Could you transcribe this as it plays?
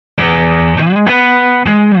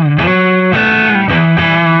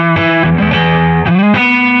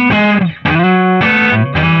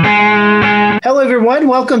everyone.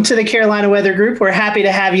 Welcome to the Carolina Weather Group. We're happy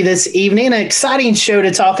to have you this evening. An exciting show to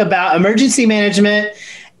talk about emergency management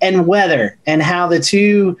and weather and how the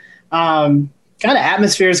two kind of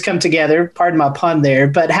atmospheres come together. Pardon my pun there,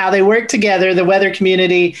 but how they work together. The weather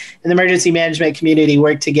community and the emergency management community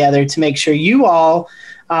work together to make sure you all,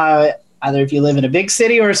 either if you live in a big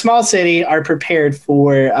city or a small city, are prepared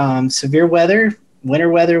for severe weather, winter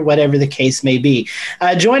weather, whatever the case may be.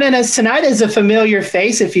 Joining us tonight is a familiar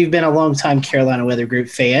face if you've been a longtime Carolina Weather Group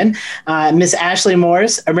fan, Miss Ashley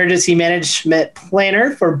Morris, Emergency Management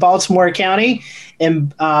Planner for Baltimore County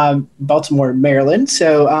in Baltimore, Maryland.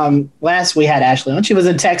 So last we had Ashley on, she was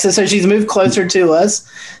in Texas, so she's moved closer to us.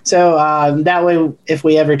 So that way, if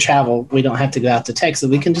we ever travel, we don't have to go out to Texas.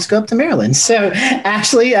 We can just go up to Maryland. So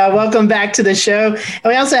Ashley, welcome back to the show. And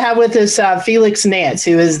we also have with us Felix Nance,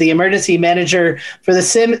 who is the emergency manager for the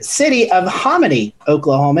city of Hominy,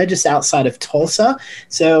 Oklahoma, just outside of Tulsa.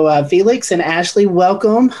 So Felix and Ashley,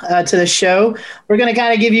 welcome to the show. We're going to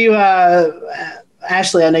kind of give you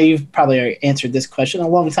Ashley, I know you've probably already answered this question a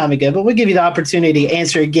long time ago, but we'll give you the opportunity to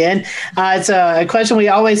answer again. It's a question we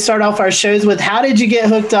always start off our shows with. How did you get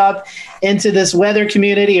hooked up into this weather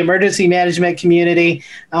community, emergency management community?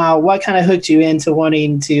 What kind of hooked you into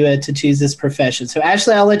wanting to choose this profession? So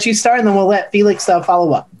Ashley, I'll let you start and then we'll let Felix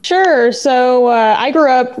follow up. Sure. So I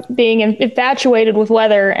grew up being infatuated with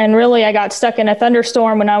weather, and really I got stuck in a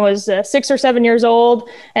thunderstorm when I was 6 or 7 years old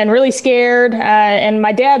and really scared. And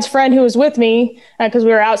my dad's friend who was with me, because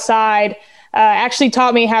we were outside, actually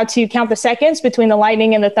taught me how to count the seconds between the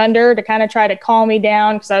lightning and the thunder to kind of try to calm me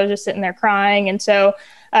down because I was just sitting there crying. And so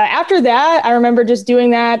after that, I remember just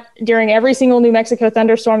doing that during every single New Mexico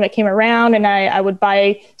thunderstorm that came around. And I would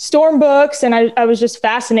buy storm books, and I was just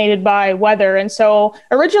fascinated by weather. And so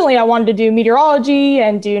originally I wanted to do meteorology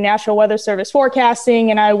and do National Weather Service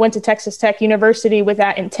forecasting. And I went to Texas Tech University with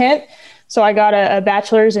that intent. So I got a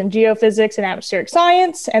bachelor's in geophysics and atmospheric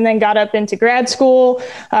science, and then got up into grad school.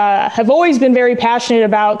 Have always been very passionate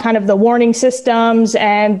about kind of the warning systems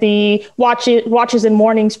and the watches and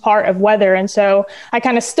warnings part of weather. And so I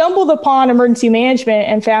kind of stumbled upon emergency management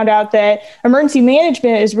and found out that emergency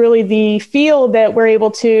management is really the field that we're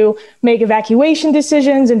able to make evacuation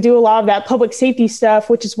decisions and do a lot of that public safety stuff,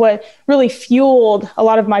 which is what really fueled a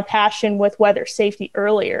lot of my passion with weather safety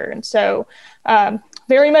earlier. And so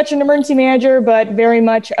very much an emergency manager, but very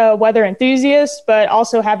much a weather enthusiast, but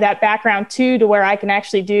also have that background too, to where I can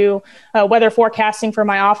actually do weather forecasting for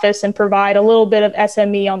my office and provide a little bit of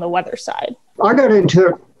SME on the weather side. I got into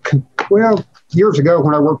it, years ago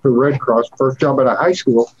when I worked for the Red Cross, first job at a high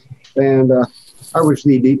school, and I was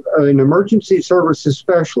an emergency services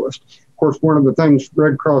specialist. Of course, one of the things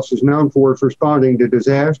Red Cross is known for is responding to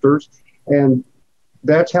disasters, and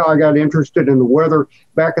that's how I got interested in the weather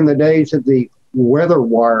back in the days of the Weather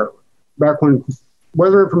Wire, back when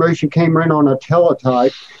weather information came in on a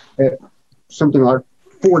teletype at something like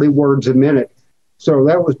 40 words a minute. So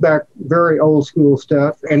that was back very old school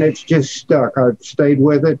stuff, and it's just stuck. I've stayed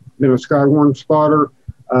with it, been a Skywarn spotter.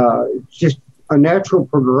 It's just a natural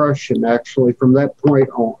progression, actually, from that point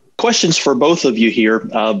on. Questions for both of you here.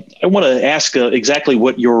 I want to ask exactly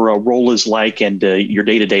what your role is like and your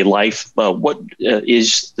day-to-day life. What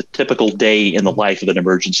is the typical day in the life of an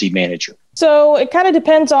emergency manager? So it kind of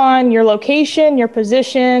depends on your location, your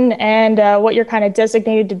position, and what you're kind of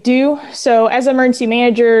designated to do. So as emergency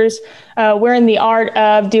managers, we're in the art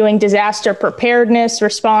of doing disaster preparedness,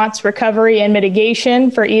 response, recovery, and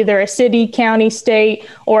mitigation for either a city, county, state,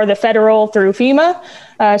 or the federal through FEMA.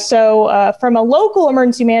 So from a local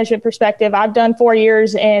emergency management perspective, I've done 4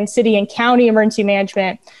 years in city and county emergency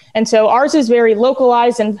management. And so ours is very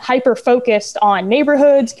localized and hyper-focused on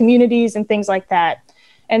neighborhoods, communities, and things like that.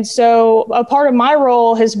 And so a part of my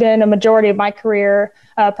role has been a majority of my career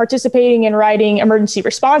participating in writing emergency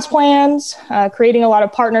response plans, creating a lot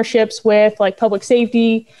of partnerships with like public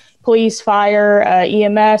safety, police, fire,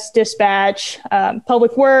 EMS, dispatch,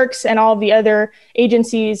 public works, and all of the other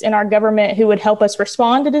agencies in our government who would help us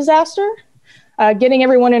respond to disaster. Getting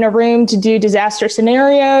everyone in a room to do disaster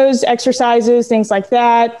scenarios, exercises, things like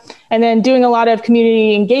that. And then doing a lot of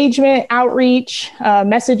community engagement, outreach,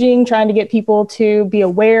 messaging, trying to get people to be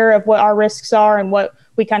aware of what our risks are and what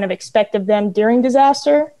we kind of expect of them during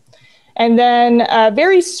disaster. And then a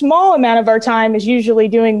very small amount of our time is usually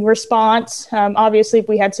doing response. Obviously, if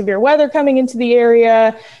we had severe weather coming into the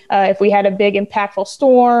area, if we had a big impactful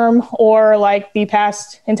storm, or like the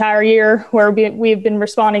past entire year where we've been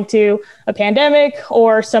responding to a pandemic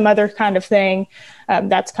or some other kind of thing.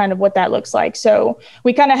 That's kind of what that looks like. So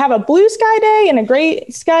we kind of have a blue sky day and a gray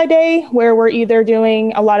sky day where we're either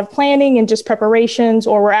doing a lot of planning and just preparations,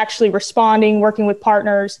 or we're actually responding, working with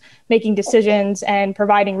partners, making decisions, and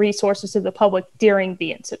providing resources to the public during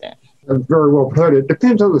the incident. Very well put. It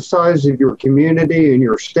depends on the size of your community and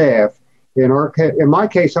your staff. In my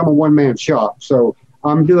case, I'm a one-man shop, so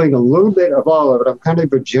I'm doing a little bit of all of it. I'm kind of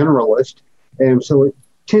a generalist, and so it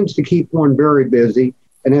tends to keep one very busy.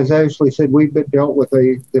 And as Ashley said, we've dealt with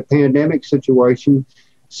the pandemic situation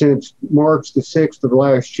since March the 6th of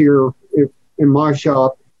last year in my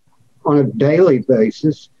shop on a daily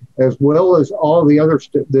basis, as well as all the other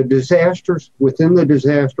the disasters within the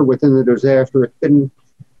disaster within the disaster.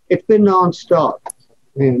 It's been nonstop,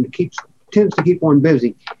 and tends to keep one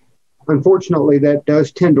busy. Unfortunately, that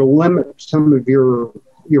does tend to limit some of your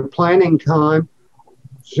planning time.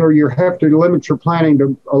 So you have to limit your planning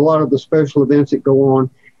to a lot of the special events that go on.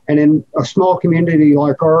 And in a small community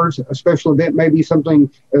like ours, a special event may be something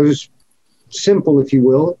as simple, if you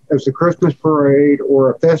will, as a Christmas parade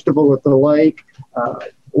or a festival at the lake,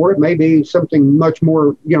 or it may be something much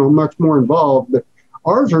more involved. But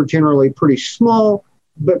ours are generally pretty small,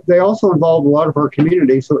 but they also involve a lot of our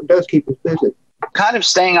community, so it does keep us busy. Kind of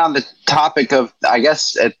staying on the topic of, I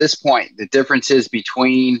guess at this point, the differences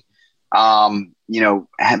between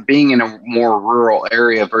being in a more rural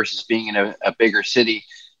area versus being in a bigger city.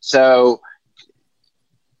 So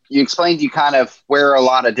you explained you kind of wear a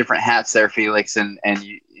lot of different hats there, Felix, and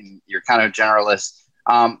you're kind of generalist.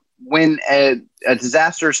 When a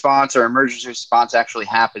disaster response or emergency response actually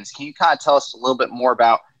happens, can you kind of tell us a little bit more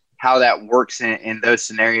about how that works in those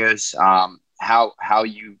scenarios,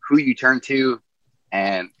 who you turn to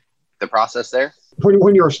and the process there?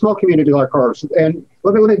 When you're a small community like ours, and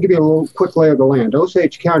let me give you a little quick lay of the land.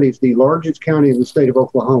 Osage County is the largest county in the state of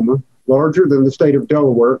Oklahoma, larger than the state of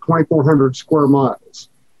Delaware, 2,400 square miles.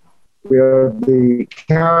 We have the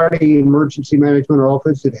County Emergency Management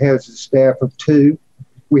Office. It has a staff of 2.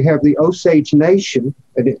 We have the Osage Nation,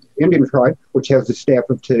 an Indian tribe, which has a staff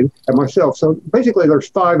of 2, and myself. So basically there's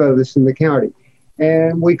 5 of us in the county.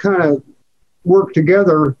 And we kind of work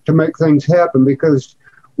together to make things happen because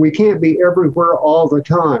we can't be everywhere all the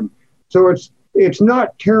time. So it's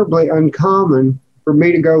not terribly uncommon for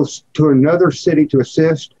me to go to another city to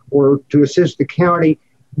assist or to assist the county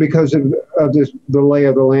because of the lay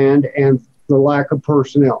of the land and the lack of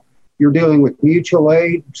personnel. You're dealing with mutual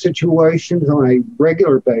aid situations on a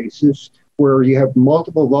regular basis where you have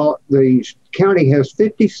the county has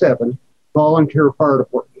 57 volunteer fire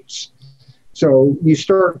departments. So you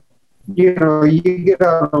get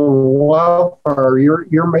out on a wildfire,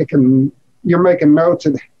 you're making notes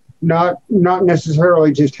of not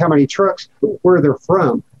necessarily just how many trucks, but where they're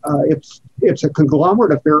from. It's a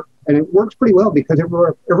conglomerate affair, and it works pretty well because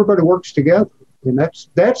everybody works together, and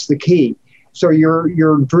that's the key. So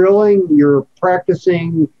you're drilling, you're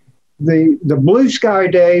practicing. The blue sky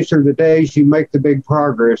days are the days you make the big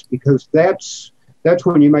progress because that's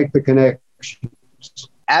when you make the connections.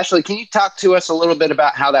 Ashley, can you talk to us a little bit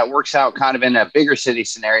about how that works out kind of in a bigger city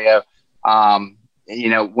scenario? When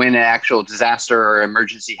an actual disaster or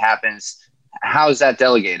emergency happens, how is that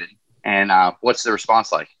delegated? And what's the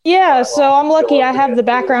response like? Yeah, so I'm lucky. I have the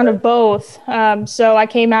background of both. So I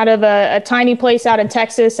came out of a tiny place out in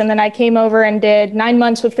Texas, and then I came over and did 9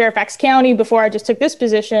 months with Fairfax County before I just took this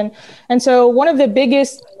position. And so one of the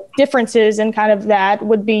biggest differences in kind of that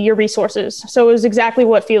would be your resources. So it was exactly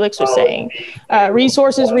what Felix was saying.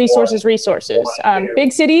 Resources.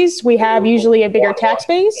 Big cities, we have usually a bigger tax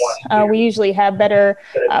base. We usually have better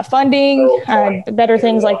funding, better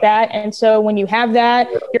things like that. And so when you have that,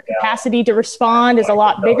 your capacity to respond is a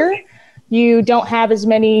lot bigger. You don't have as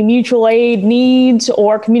many mutual aid needs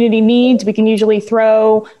or community needs. We can usually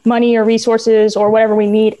throw money or resources or whatever we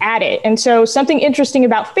need at it. And so something interesting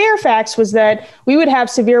about Fairfax was that we would have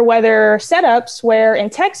severe weather setups where in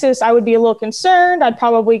Texas, I would be a little concerned. I'd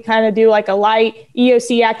probably kind of do like a light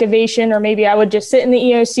EOC activation, or maybe I would just sit in the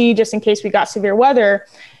EOC just in case we got severe weather.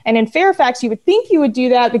 And in Fairfax, you would think you would do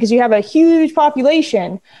that because you have a huge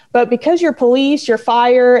population. But because your police, your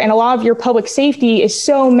fire, and a lot of your public safety is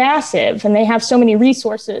so massive and they have so many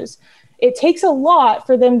resources, it takes a lot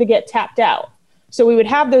for them to get tapped out. So we would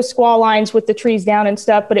have those squall lines with the trees down and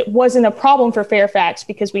stuff, but it wasn't a problem for Fairfax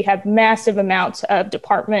because we have massive amounts of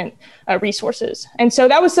department resources. And so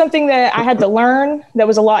that was something that I had to learn that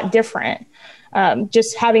was a lot different.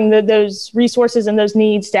 Just having those resources and those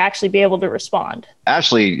needs to actually be able to respond.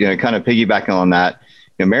 Ashley, kind of piggybacking on that,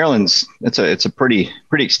 Maryland's it's a pretty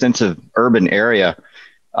extensive urban area.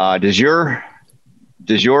 Does your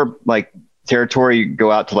like territory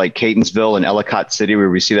go out to like Catonsville and Ellicott City where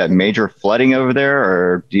we see that major flooding over there,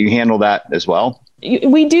 or do you handle that as well?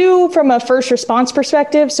 We do from a first response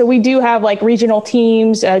perspective. So we do have like regional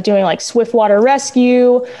teams doing like swift water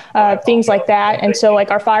rescue, things like that. And so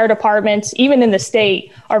like our fire departments, even in the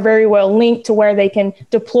state, are very well linked to where they can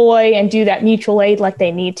deploy and do that mutual aid like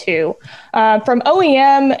they need to. From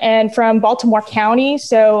OEM and from Baltimore County,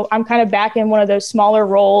 so I'm kind of back in one of those smaller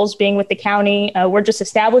roles being with the county. We're just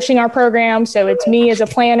establishing our program. So it's me as a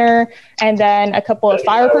planner and then a couple of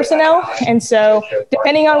fire personnel. And so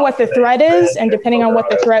depending on what the threat is and depending on what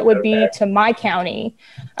the threat would be to my county,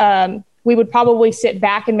 we would probably sit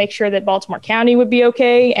back and make sure that Baltimore County would be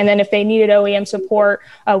okay. And then if they needed OEM support,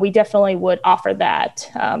 we definitely would offer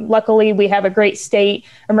that. Luckily, we have a great state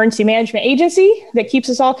emergency management agency that keeps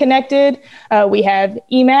us all connected. We have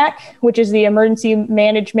EMAC, which is the emergency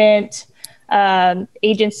management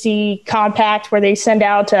agency compact where they send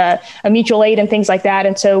out a mutual aid and things like that.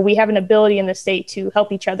 And so we have an ability in the state to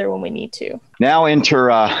help each other when we need to. Now enter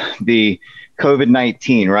the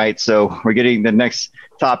COVID-19, right? So we're getting the next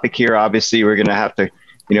topic here. Obviously, we're going to have to,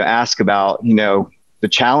 ask about, the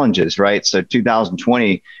challenges, right? So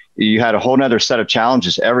 2020, you had a whole nother set of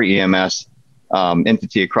challenges every EMS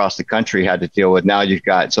entity across the country had to deal with. Now you've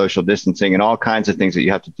got social distancing and all kinds of things that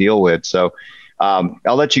you have to deal with. So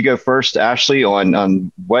I'll let you go first, Ashley,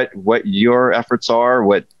 on what your efforts are,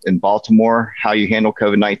 what in Baltimore, how you handle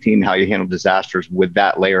COVID-19, how you handle disasters with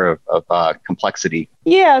that layer of complexity.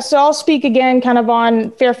 Yeah, so I'll speak again kind of on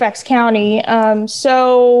Fairfax County.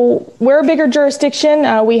 So we're a bigger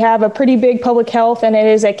jurisdiction. We have a pretty big public health, and it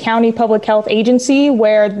is a county public health agency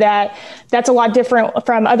where that's a lot different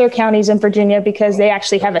from other counties in Virginia because they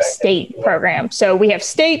actually have a state program. So we have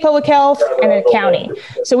state public health and a county.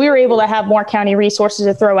 So we were able to have more county resources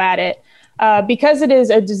to throw at it. Because it is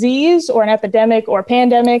a disease or an epidemic or a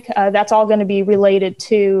pandemic, that's all going to be related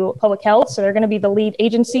to public health. So they're going to be the lead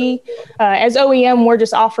agency. As OEM, we're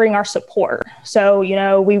just offering our support. So,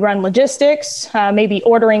 we run logistics, maybe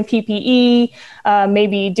ordering PPE,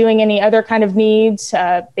 maybe doing any other kind of needs.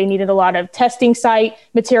 They needed a lot of testing site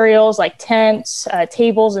materials like tents,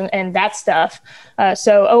 tables, and that stuff.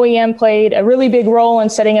 So OEM played a really big role in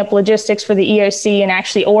setting up logistics for the EOC and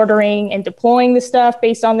actually ordering and deploying the stuff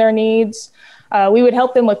based on their needs. We would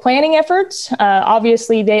help them with planning efforts.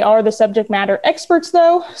 Obviously, they are the subject matter experts,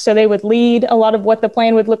 though, so they would lead a lot of what the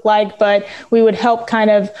plan would look like, but we would help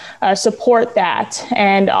kind of support that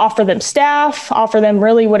and offer them staff, offer them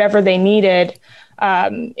really whatever they needed.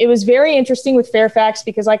 It was very interesting with Fairfax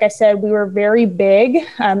because, like I said, we were very big.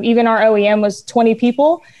 Even our OEM was 20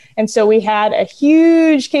 people. And so we had a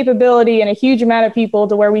huge capability and a huge amount of people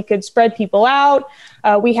to where we could spread people out.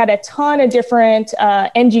 We had a ton of different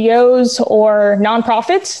NGOs or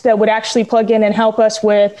nonprofits that would actually plug in and help us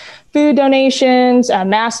with food donations,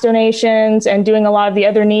 mass donations, and doing a lot of the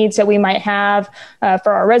other needs that we might have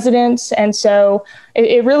for our residents. And so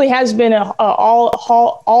it really has been an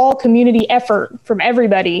all community effort from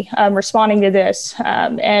everybody responding to this.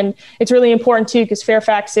 And it's really important, too, because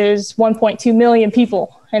Fairfax is 1.2 million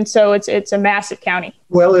people. And so it's a massive county.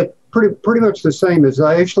 Well, it's pretty much the same as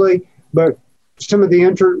Ashley, but some of the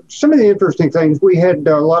interesting things, we had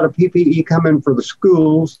a lot of PPE come in for the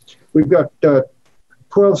schools. We've got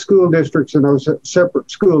 12 school districts in those separate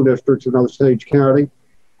school districts in Osage County.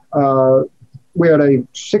 We had a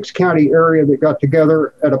 6-county area that got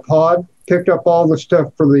together at a pod, picked up all the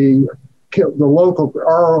stuff for the local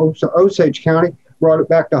Osage County, brought it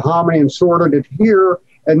back to Hominy and sorted it here,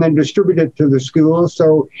 and then distribute it to the schools.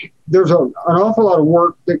 So there's an awful lot of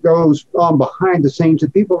work that goes on behind the scenes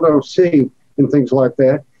that people don't see and things like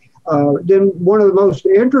that. Then one of the most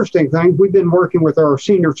interesting things, we've been working with our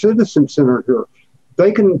senior citizen center here.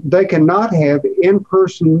 They cannot have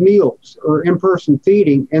in-person meals or in-person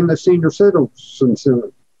feeding in the senior citizen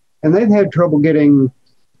center. And they've had trouble getting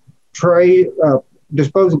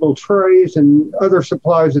disposable trays and other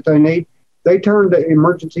supplies that they need. They turn to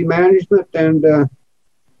emergency management, and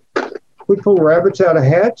we pull rabbits out of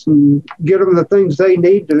hats and get them the things they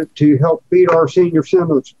need to help feed our senior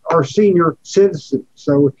citizens.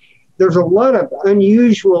 So there's a lot of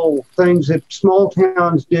unusual things that small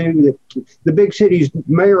towns do that the big cities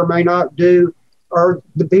may or may not do, or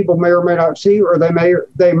the people may or may not see, or they may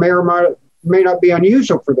or may not be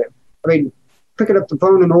unusual for them. I mean, picking up the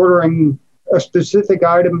phone and ordering a specific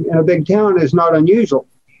item in a big town is not unusual.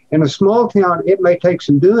 In a small town, it may take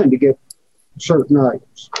some doing to get certain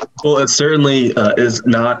items. Well, it certainly is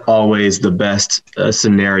not always the best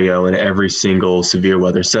scenario in every single severe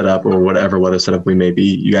weather setup or whatever weather setup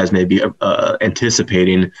you guys may be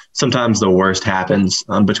anticipating. Sometimes the worst happens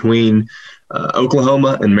between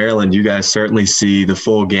Oklahoma and Maryland, you guys certainly see the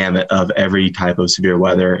full gamut of every type of severe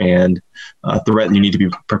weather and threat that you need to be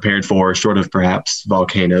prepared for, short of perhaps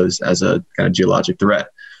volcanoes as a kind of geologic threat.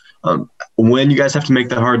 When you guys have to make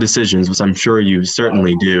the hard decisions, which I'm sure you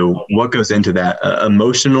certainly do, what goes into that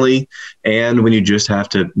emotionally? And when you just have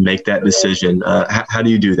to make that decision, how do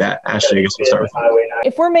you do that? Ashley, I guess we'll start with you.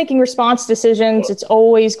 If we're making response decisions, it's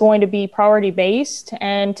always going to be priority based.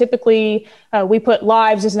 And typically we put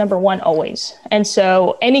lives as number one always. And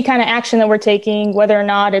so any kind of action that we're taking, whether or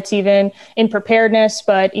not it's even in preparedness,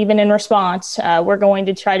 but even in response, we're going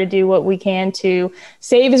to try to do what we can to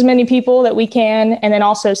save as many people that we can, and then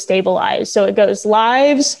also stabilize. So it goes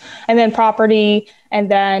lives and then property and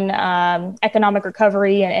then economic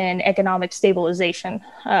recovery and economic stabilization.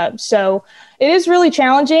 So it is really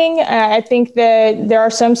challenging. I think that there are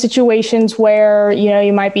some situations where,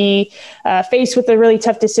 you might be faced with a really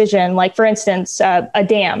tough decision. Like, for instance, a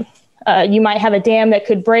dam. You might have a dam that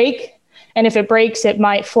could break. And if it breaks, it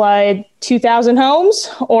might flood 2,000 homes,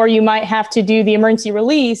 or you might have to do the emergency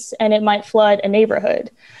release and it might flood a neighborhood.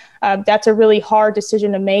 That's a really hard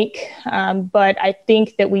decision to make. But I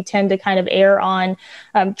think that we tend to kind of err on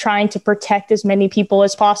trying to protect as many people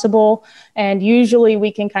as possible. And usually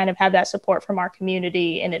we can kind of have that support from our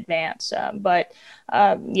community in advance. But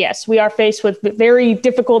yes, we are faced with very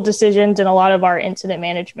difficult decisions in a lot of our incident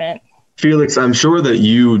management. Felix, I'm sure that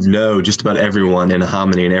you know just about everyone in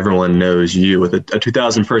Hominy, and everyone knows you. With a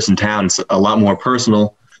 2,000 person town, it's a lot more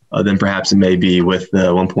personal than perhaps it may be with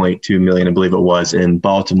the 1.2 million, I believe it was, in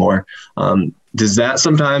Baltimore. Does that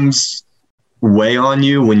sometimes weigh on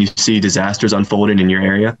you when you see disasters unfolding in your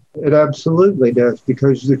area? It absolutely does,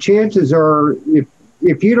 because the chances are,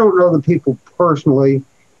 if you don't know the people personally,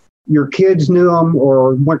 your kids knew them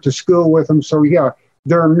or went to school with them. So yeah,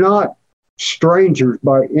 they're not strangers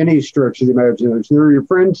by any stretch of the imagination. They're your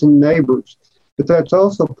friends and neighbors. But that's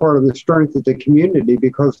also part of the strength of the community,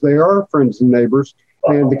 because they are friends and neighbors,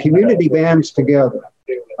 and the community bands together.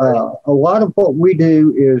 A lot of what we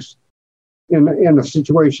do is, in a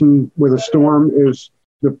situation with a storm, is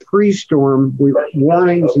the pre-storm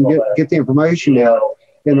warnings and get the information out.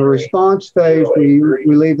 In the response phase, we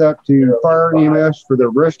leave that to fire and EMS for the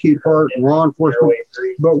rescue part and law enforcement.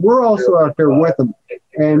 But we're also out there with them,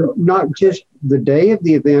 and not just the day of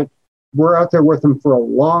the event. We're out there with them for a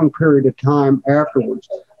long period of time afterwards.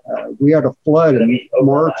 We had a flood in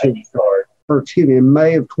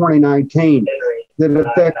May of 2019 that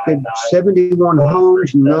affected 71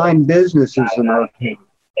 homes and 9 businesses in our town.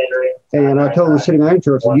 And I told the city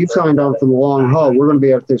manager, I said, "You've signed on for the long haul. We're going to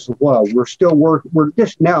be at this as well." We're still we're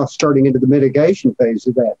just now starting into the mitigation phase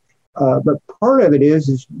of that. But part of it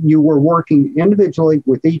is you were working individually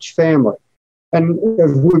with each family. And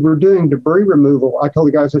as we were doing debris removal, I told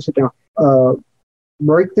the guys, I said, "Now,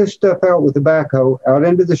 break this stuff out with the backhoe, out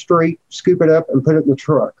into the street, scoop it up, and put it in the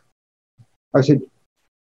truck." I said,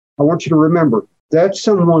 "I want you to remember, that's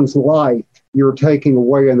someone's life you're taking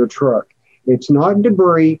away in the truck. It's not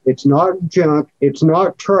debris, it's not junk, it's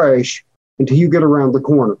not trash until you get around the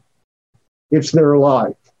corner. It's their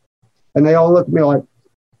life." And they all looked at me like,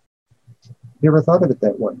 "Never thought of it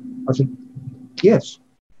that way." I said, "Yes,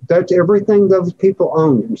 that's everything those people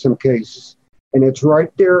own in some cases. And it's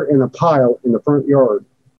right there in a pile in the front yard,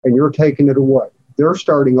 and you're taking it away. They're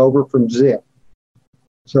starting over from zip."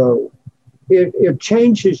 So it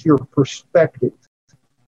changes your perspective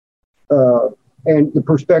and the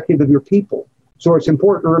perspective of your people. So it's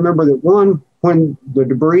important to remember that, one, when the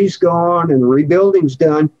debris is gone and the rebuilding's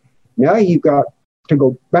done, now you've got to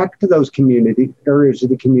go back to those community areas of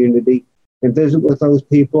the community and visit with those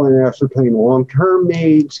people and ascertain long-term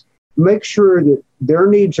needs, make sure that their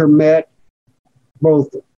needs are met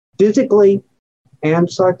both physically and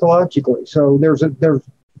psychologically. So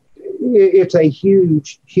it's a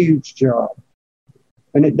huge, huge job.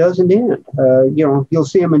 And it doesn't end. You'll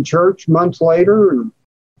see them in church months later,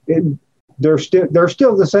 and they're still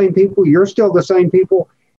the same people. You're still the same people,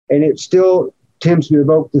 and it still tends to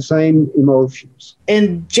evoke the same emotions.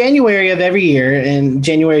 In January of every year, in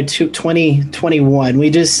January 2021, we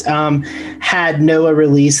just had NOAA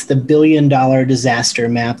release the $1 billion disaster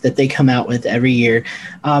map that they come out with every year.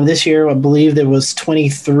 This year, I believe there was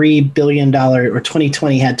 $23 billion, or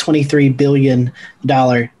 2020 had $23 billion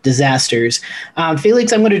disasters.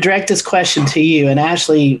 Felix, I'm going to direct this question to you. And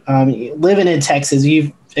Ashley, living in Texas,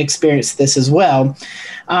 you've experienced this as well.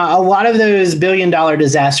 A lot of those $1 billion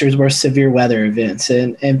disasters were severe weather events.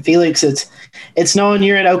 And Felix, it's known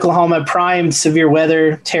you're in Oklahoma, prime severe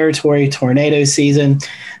weather territory, tornado season.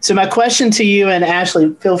 So my question to you, and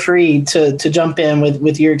Ashley, feel free to jump in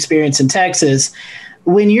with your experience in Texas.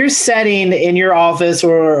 when you're setting in your office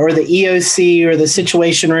or the EOC or the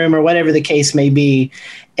situation room or whatever the case may be,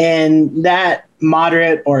 and that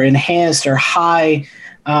moderate or enhanced or high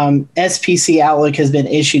SPC outlook has been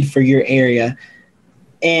issued for your area,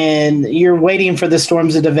 and you're waiting for the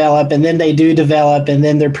storms to develop, and then they do develop, and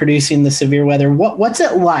then they're producing the severe weather. What's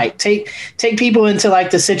it like? Take people into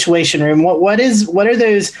like the situation room. What are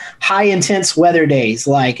those high intense weather days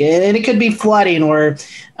like? And it could be flooding or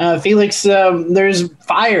Felix, there's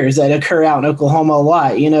fires that occur out in Oklahoma a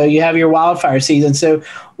lot. You have your wildfire season. So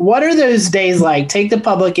what are those days like? Take the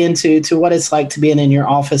public into what it's like to be in your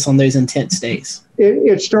office on those intense days.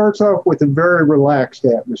 It starts off with a very relaxed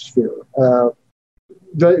atmosphere.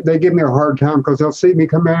 They give me a hard time because they'll see me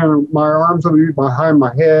come in and my arms will be behind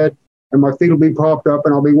my head and my feet will be propped up,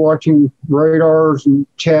 and I'll be watching radars and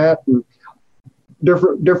chat and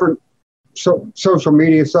different social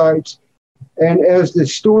media sites. And as the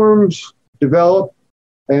storms develop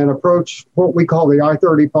and approach what we call the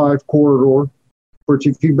I-35 corridor, which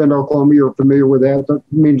if you've been to Oklahoma, you're familiar with that. That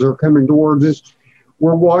means they're coming towards us.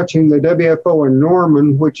 We're watching the WFO in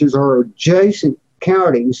Norman, which is our adjacent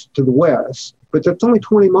counties to the west, but that's only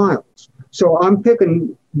 20 miles. So I'm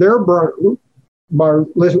picking their brain by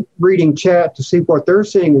reading chat to see what they're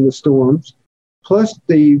seeing in the storms, plus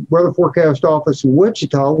the Weather Forecast Office in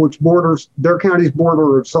Wichita, which borders their county's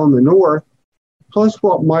border, it's on the north, plus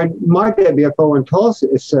what my WFO in Tulsa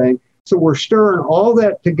is saying. So we're stirring all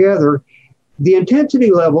that together. The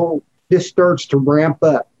intensity level just starts to ramp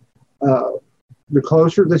up. The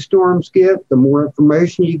closer the storms get, the more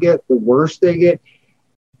information you get, the worse they get.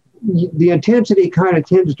 The intensity kind of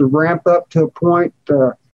tends to ramp up to a point.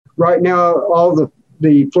 Right now, all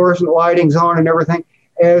the fluorescent lighting's on and everything.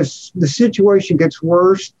 As the situation gets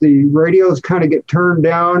worse, the radios kind of get turned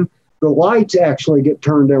down. The lights actually get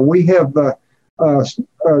turned down. We have a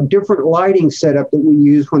different lighting setup that we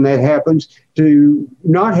use when that happens to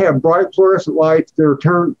not have bright fluorescent lights. They're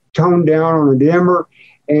toned down on a dimmer,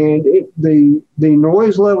 and the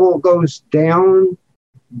noise level goes down.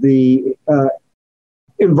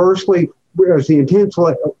 Inversely, as the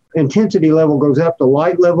intensity level goes up, the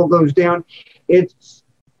light level goes down. It's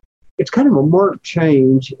kind of a marked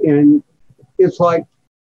change, and it's like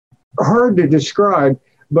hard to describe,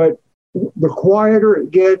 but the quieter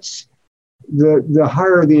it gets, the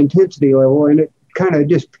higher the intensity level, and it kind of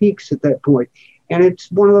just peaks at that point. And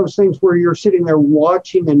it's one of those things where you're sitting there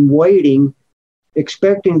watching and waiting,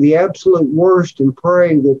 expecting the absolute worst and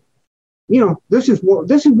praying that, this is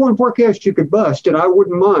one forecast you could bust, and I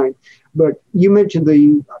wouldn't mind. But you mentioned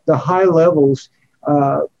the high levels.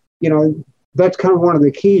 That's kind of one of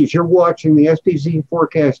the keys. You're watching the SPC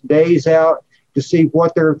forecast days out to see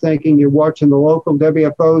what they're thinking. You're watching the local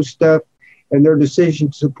WFO stuff and their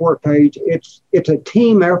decision support page. It's a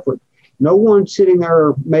team effort. No one's sitting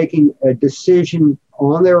there making a decision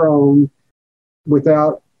on their own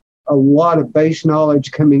without a lot of base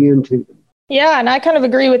knowledge coming into them. Yeah, and I kind of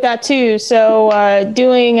agree with that too. So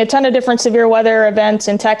doing a ton of different severe weather events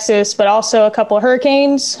in Texas, but also a couple of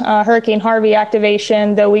hurricanes, Hurricane Harvey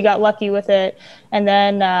activation, though we got lucky with it. And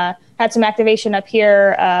then had some activation up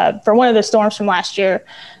here for one of the storms from last year.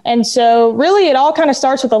 And so really it all kind of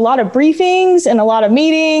starts with a lot of briefings and a lot of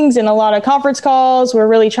meetings and a lot of conference calls. We're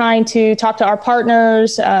really trying to talk to our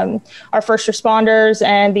partners, our first responders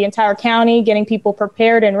and the entire county, getting people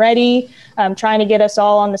prepared and ready, trying to get us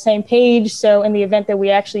all on the same page. So in the event that we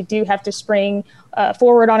actually do have to spring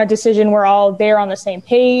forward on a decision, we're all there on the same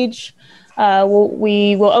page.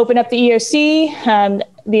 We will open up the EOC.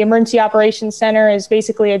 The Emergency Operations Center is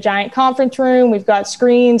basically a giant conference room. We've got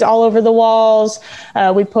screens all over the walls.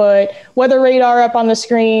 We put weather radar up on the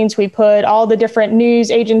screens. We put all the different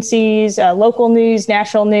news agencies, local news,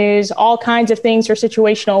 national news, all kinds of things for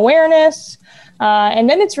situational awareness. And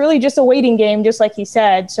then it's really just a waiting game, just like he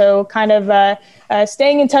said. So kind of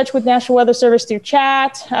staying in touch with National Weather Service through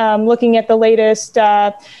chat, looking at the latest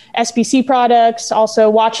SPC products, also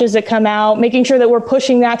watches that come out, making sure that we're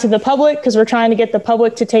pushing that to the public because we're trying to get the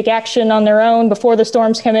public to take action on their own before the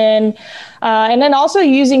storms come in. And then also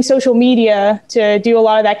using social media to do a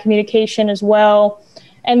lot of that communication as well.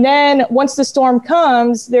 And then once the storm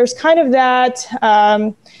comes, there's kind of that...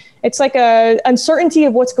 it's like a uncertainty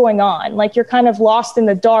of what's going on. Like you're kind of lost in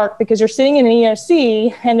the dark because you're sitting in an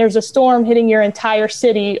EOC and there's a storm hitting your entire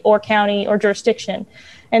city or county or jurisdiction.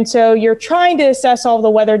 And so you're trying to assess all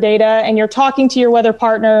the weather data and you're talking to your weather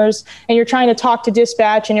partners and you're trying to talk to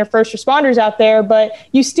dispatch and your first responders out there, but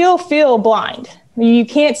you still feel blind. You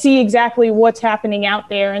can't see exactly what's happening out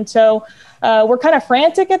there. And so we're kind of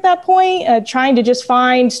frantic at that point, trying to just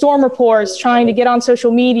find storm reports, trying to get on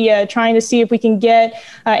social media, trying to see if we can get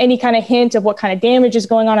any kind of hint of what kind of damage is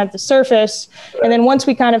going on at the surface. And then once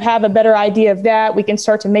we kind of have a better idea of that, we can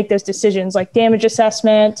start to make those decisions like damage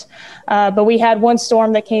assessment. But we had one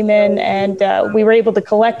storm that came in, and we were able to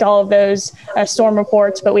collect all of those storm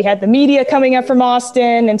reports, but we had the media coming up from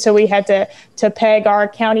Austin. And so we had to peg our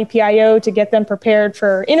county PIO to get them prepared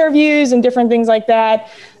for interviews and different things like that.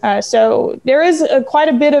 So there is quite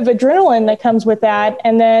a bit of adrenaline that comes with that.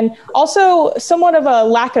 And then also somewhat of a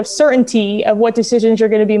lack of certainty of what decisions you're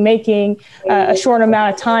going to be making a short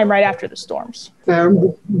amount of time right after the storms.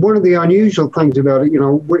 One of the unusual things about it,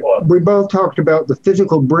 we both talked about the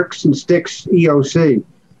physical bricks and sticks EOC.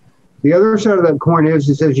 The other side of that coin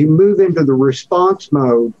is as you move into the response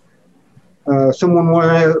mode, someone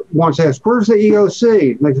once asked, "Where's the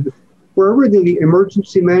EOC?" And I said, "Wherever the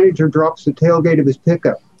emergency manager drops the tailgate of his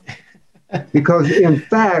pickup." Because in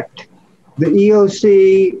fact, the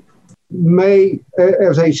EOC may,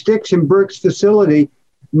 as a sticks and bricks facility,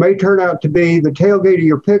 may turn out to be the tailgate of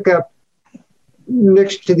your pickup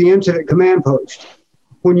next to the incident command post.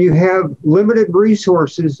 When you have limited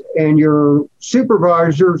resources and your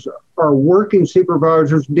supervisors are working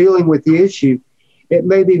supervisors dealing with the issue, it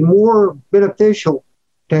may be more beneficial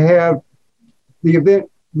to have the event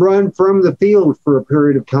run from the field for a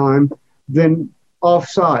period of time than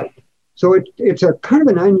off-site. So it's a kind of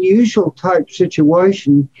an unusual type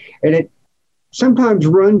situation, and it sometimes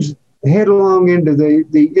runs headlong into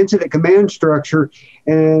the incident command structure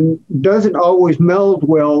and doesn't always meld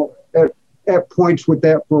well at points with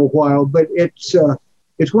that for a while. But it's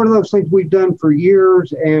one of those things we've done for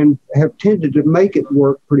years and have tended to make it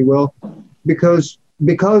work pretty well because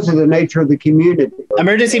of the nature of the community.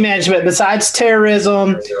 Emergency management, besides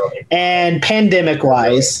terrorism and pandemic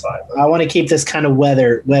wise, I want to keep this kind of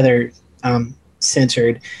weather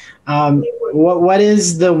centered. What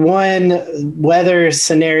is the one weather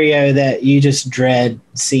scenario that you just dread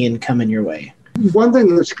seeing coming your way? One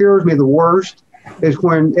thing that scares me the worst is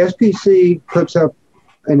when SPC puts up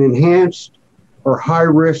an enhanced or high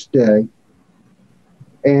risk day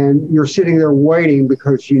and you're sitting there waiting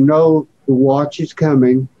because the watch is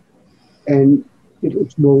coming and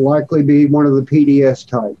it will likely be one of the PDS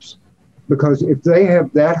types. Because if they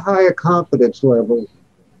have that high a confidence level,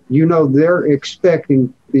 they're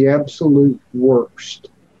expecting the absolute worst.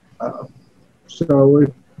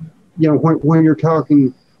 When you're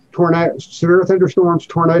talking severe thunderstorms,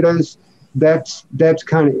 tornadoes, that's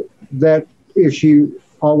kind of, that issue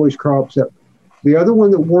always crops up. The other one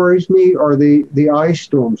that worries me are the ice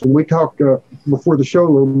storms. And we talked before the show a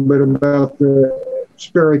little bit about the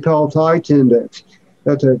Sperry Culp Ice Index.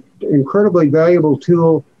 That's an incredibly valuable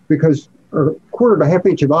tool because a quarter to half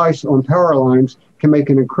inch of ice on power lines can make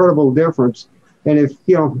an incredible difference. And if,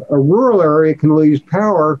 a rural area can lose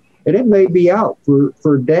power, and it may be out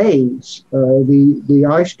for days. The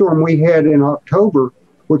ice storm we had in October,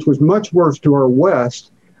 which was much worse to our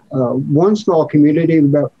west, one small community of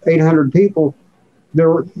about 800 people,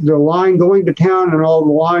 the line going to town and all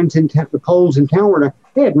the lines the poles in town were down.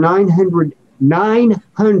 They had 900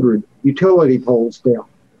 utility poles down.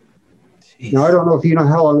 Jeez. Now, I don't know if you know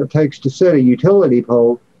how long it takes to set a utility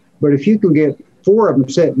pole, but if you can get 4 of them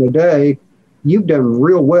set in a day, you've done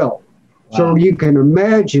real well. Wow. So you can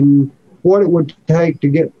imagine what it would take to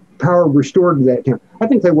get power restored to that town. I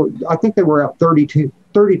think they were out 32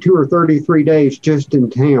 or 33 days just in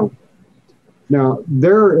town. Now,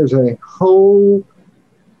 there is a whole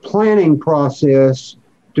planning process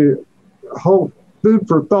to hold food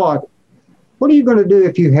for thought. What are you going to do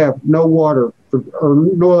if you have no water or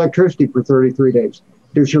no electricity for 33 days?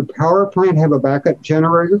 Does your power plant have a backup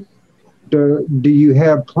generator? Do you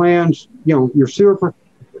have plans, your sewer plant?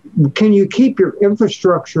 Can you keep your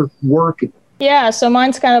infrastructure working? Yeah, so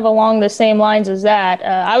mine's kind of along the same lines as that.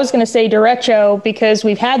 I was going to say derecho because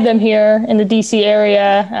we've had them here in the DC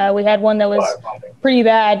area. We had one that was pretty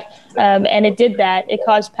bad, and it did that. It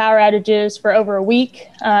caused power outages for over a week.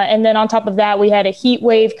 And then on top of that, we had a heat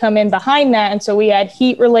wave come in behind that. And so we had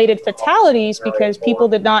heat-related fatalities because people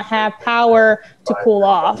did not have power to cool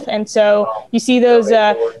off. And so you see those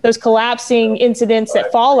collapsing incidents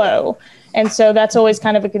that follow. And so that's always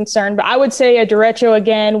kind of a concern. But I would say a derecho,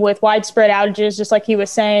 again, with widespread outages, just like he was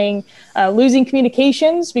saying, losing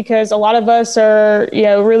communications, because a lot of us are,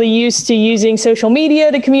 really used to using social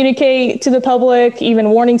media to communicate to the public,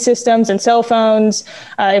 even warning systems and cell phones.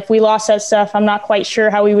 If we lost that stuff, I'm not quite sure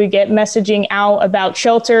how we would get messaging out about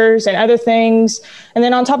shelters and other things. And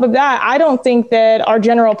then on top of that, I don't think that our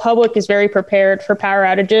general public is very prepared for power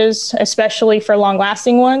outages, especially for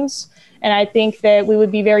long-lasting ones. And I think that we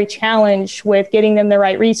would be very challenged with getting them the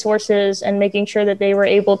right resources and making sure that they were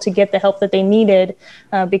able to get the help that they needed,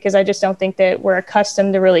 because I just don't think that we're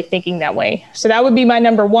accustomed to really thinking that way. So that would be my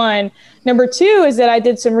number one. Number two is that I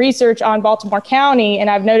did some research on Baltimore County, and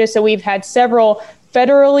I've noticed that we've had several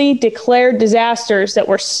federally declared disasters that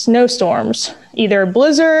were snowstorms, either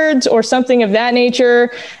blizzards or something of that nature.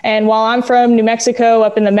 And while I'm from New Mexico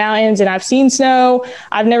up in the mountains and I've seen snow,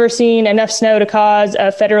 I've never seen enough snow to cause a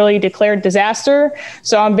federally declared disaster.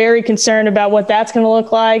 So I'm very concerned about what that's going to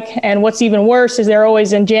look like. And what's even worse is they're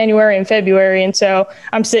always in January and February. And so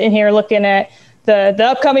I'm sitting here looking at the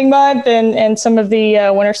upcoming month and some of the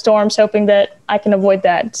winter storms, hoping that I can avoid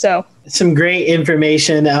that. So some great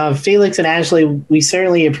information. Felix and Ashley, we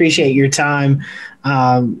certainly appreciate your time.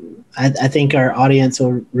 I think our audience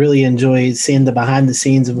will really enjoy seeing the behind the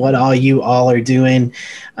scenes of what all you all are doing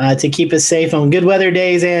to keep us safe on good weather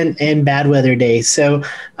days and bad weather days. So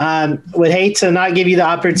would hate to not give you the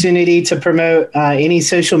opportunity to promote any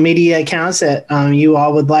social media accounts that you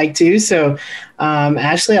all would like to. So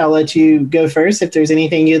Ashley, I'll let you go first. If there's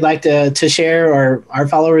anything you'd like to share or our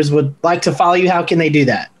followers would like to follow you, how can they do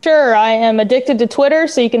that? Sure. I am addicted to Twitter,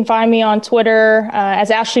 so you can find me on Twitter as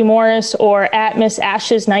Ashley Morris or at Miss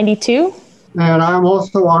Ashes 92. And I'm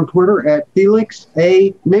also on Twitter at Felix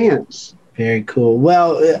A. Nance. Very cool.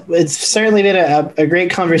 Well, it's certainly been a great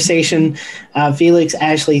conversation. Felix,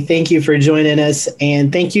 Ashley, thank you for joining us.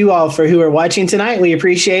 And thank you all for who are watching tonight. We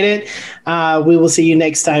appreciate it. We will see you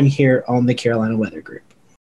next time here on the Carolina Weather Group.